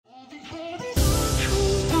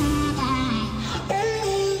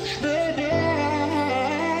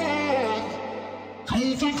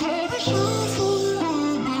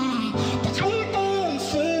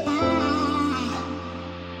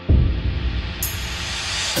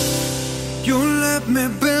You let me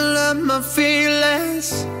build up my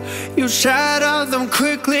feelings. You shatter them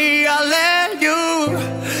quickly, I let you.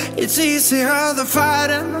 It's easier than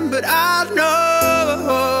fighting, but I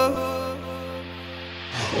know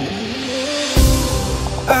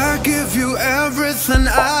I give you everything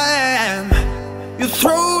I am. You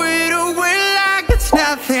throw it away like it's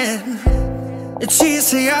nothing. It's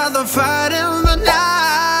easier than fighting, but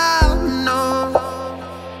now no.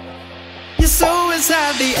 You're so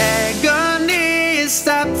inside the agony.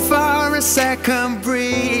 Stop for a second,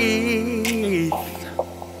 breathe.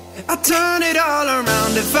 I'd turn it all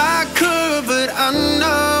around if I could, but I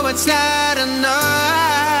know it's not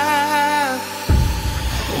enough.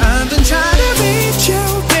 I've been trying to reach you,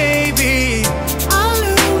 baby. I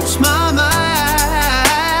lose my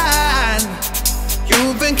mind.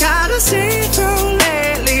 You've been kinda see-through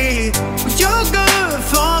lately, but you're good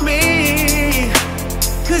for me.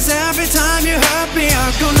 'Cause every time you hurt me, I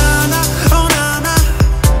go na-na, oh na-na.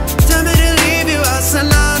 Tell me to leave you, I say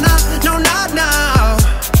na-na, no not now.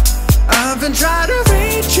 I've been trying to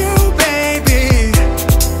reach you, baby,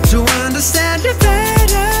 to understand you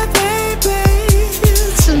better, baby,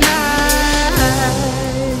 tonight.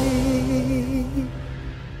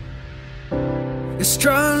 You're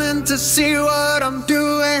struggling to see what I'm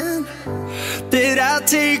doing. Did I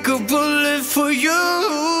take a bullet for you?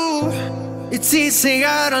 It's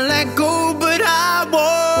easier to let go, but I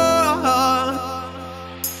won't.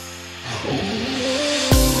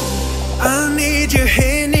 I need you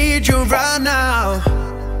here, need you right now.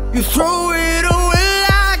 You throw it away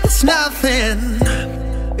like it's nothing.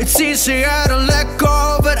 It's easier to let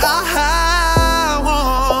go, but I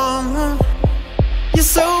won't.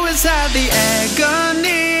 You're so inside the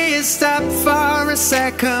agony. Stop for a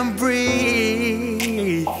second,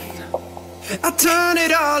 breathe. I'd turn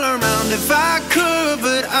it all around if I could,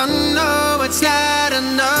 but I know it's not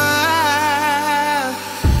enough.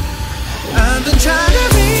 I've been trying to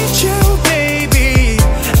reach you, baby.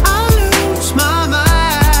 I lose my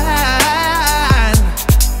mind.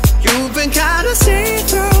 You've been kinda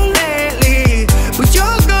see-through lately, but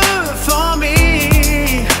you're good for me.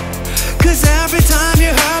 'Cause every time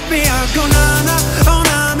you hurt me, I go na-na, oh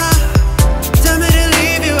na-na. Tell me to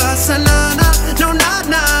leave you, I say na-na, no not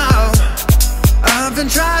now. I've been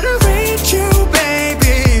trying to reach you,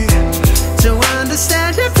 baby, to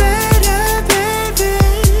understand you better, baby,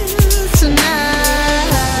 tonight.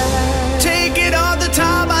 Take it all the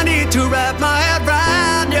time, I need to wrap my head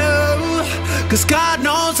around you. 'Cause God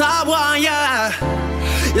knows I want ya.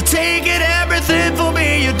 You're taking everything for me,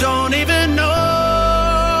 you don't even know.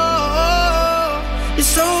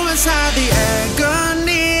 You're so inside the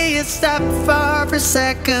agony. You stop for a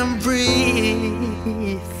second,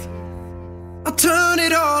 breathe. I'll turn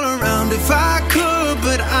it all around if I could,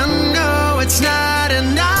 but I know it's not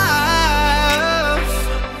enough.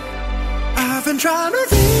 I've been trying to